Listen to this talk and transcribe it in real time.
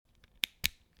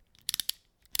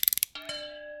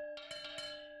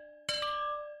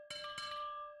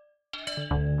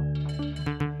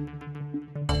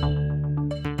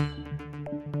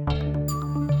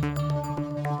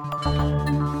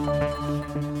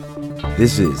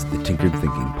This is the Tinkered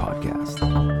Thinking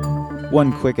Podcast.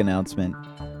 One quick announcement.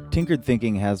 Tinkered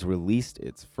Thinking has released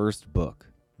its first book,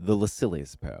 The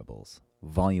Lucilius Parables,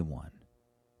 Volume 1.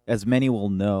 As many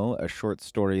will know, a short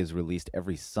story is released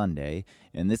every Sunday,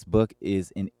 and this book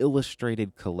is an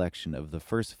illustrated collection of the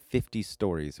first 50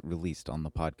 stories released on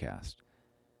the podcast.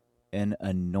 An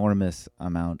enormous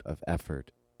amount of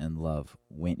effort and love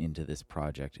went into this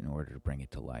project in order to bring it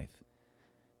to life.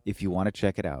 If you want to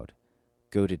check it out,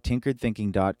 go to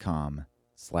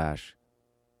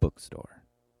tinkeredthinking.com/bookstore.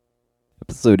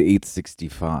 Episode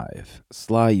 865,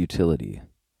 Sly Utility.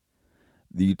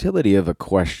 The utility of a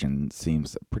question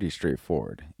seems pretty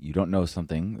straightforward. You don't know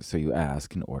something, so you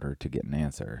ask in order to get an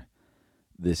answer.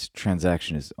 This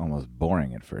transaction is almost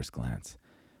boring at first glance.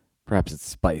 Perhaps it's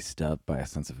spiced up by a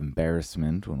sense of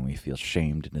embarrassment when we feel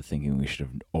shamed into thinking we should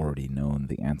have already known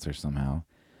the answer somehow.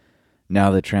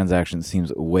 Now the transaction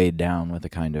seems weighed down with a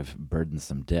kind of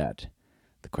burdensome debt.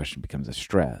 The question becomes a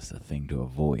stress, a thing to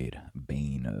avoid, a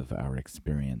bane of our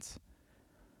experience.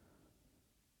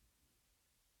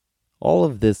 All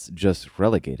of this just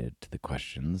relegated to the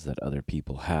questions that other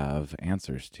people have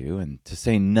answers to, and to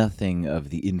say nothing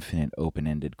of the infinite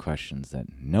open-ended questions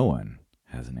that no one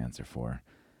has an answer for.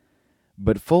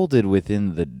 But folded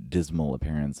within the dismal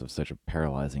appearance of such a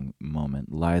paralyzing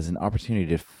moment lies an opportunity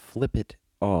to flip it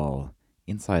all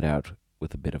inside out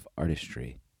with a bit of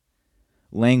artistry.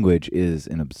 Language is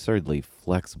an absurdly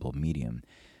flexible medium.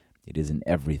 It is an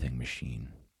everything machine.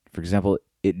 For example,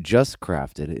 it just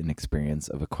crafted an experience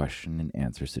of a question and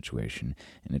answer situation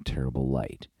in a terrible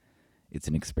light. It's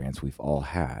an experience we've all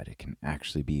had. It can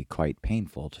actually be quite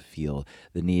painful to feel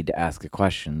the need to ask a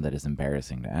question that is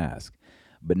embarrassing to ask.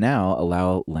 But now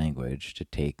allow language to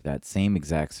take that same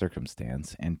exact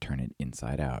circumstance and turn it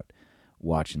inside out.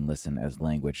 Watch and listen as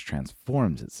language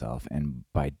transforms itself, and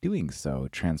by doing so,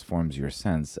 transforms your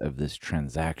sense of this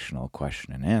transactional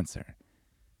question and answer.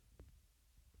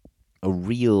 A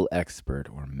real expert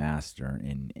or master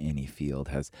in any field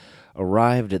has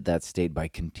arrived at that state by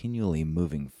continually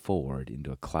moving forward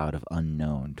into a cloud of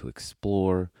unknown to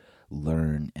explore,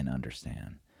 learn, and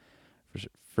understand.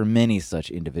 For many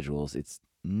such individuals, it's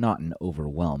not an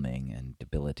overwhelming and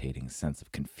debilitating sense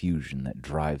of confusion that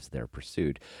drives their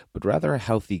pursuit, but rather a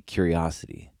healthy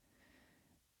curiosity.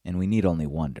 And we need only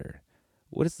wonder,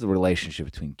 what is the relationship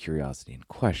between curiosity and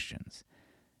questions?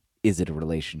 Is it a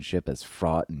relationship as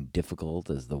fraught and difficult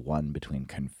as the one between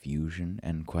confusion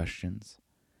and questions?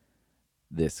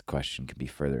 This question can be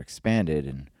further expanded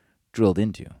and drilled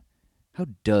into. How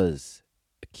does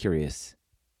a curious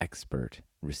expert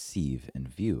receive and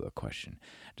view a question?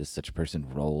 Does such a person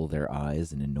roll their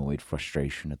eyes in annoyed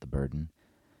frustration at the burden?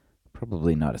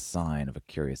 Probably not a sign of a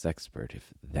curious expert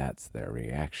if that's their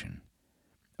reaction.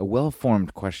 A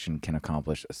well-formed question can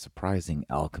accomplish a surprising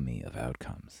alchemy of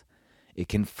outcomes. It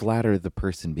can flatter the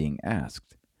person being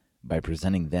asked by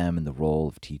presenting them in the role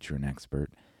of teacher and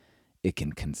expert. It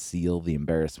can conceal the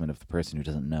embarrassment of the person who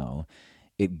doesn't know.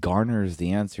 It garners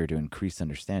the answer to increase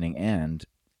understanding, and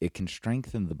it can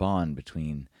strengthen the bond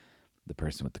between the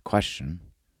person with the question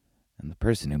and the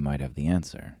person who might have the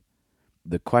answer.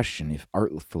 The question, if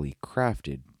artfully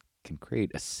crafted, can create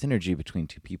a synergy between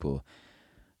two people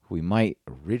who we might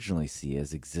originally see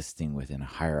as existing within a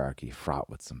hierarchy fraught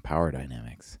with some power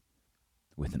dynamics.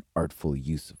 With an artful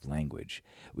use of language,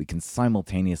 we can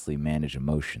simultaneously manage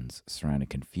emotions surrounding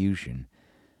confusion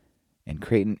and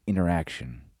create an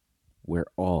interaction where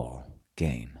all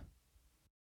gain.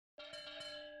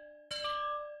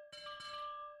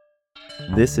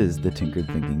 This is the Tinkered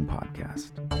Thinking Podcast.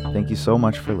 Thank you so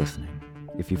much for listening.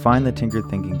 If you find the Tinkered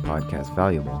Thinking Podcast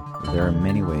valuable, there are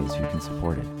many ways you can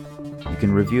support it. You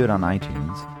can review it on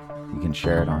iTunes. You can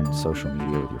share it on social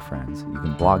media with your friends. You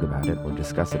can blog about it or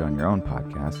discuss it on your own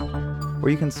podcast. Or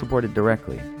you can support it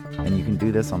directly. And you can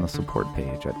do this on the support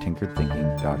page at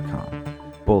tinkeredthinking.com.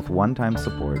 Both one-time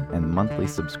support and monthly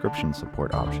subscription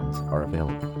support options are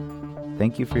available.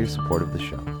 Thank you for your support of the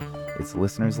show. It's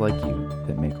listeners like you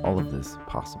that make all of this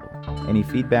possible. Any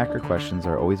feedback or questions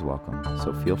are always welcome,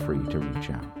 so feel free to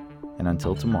reach out. And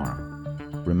until tomorrow,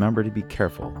 remember to be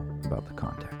careful about the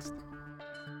context.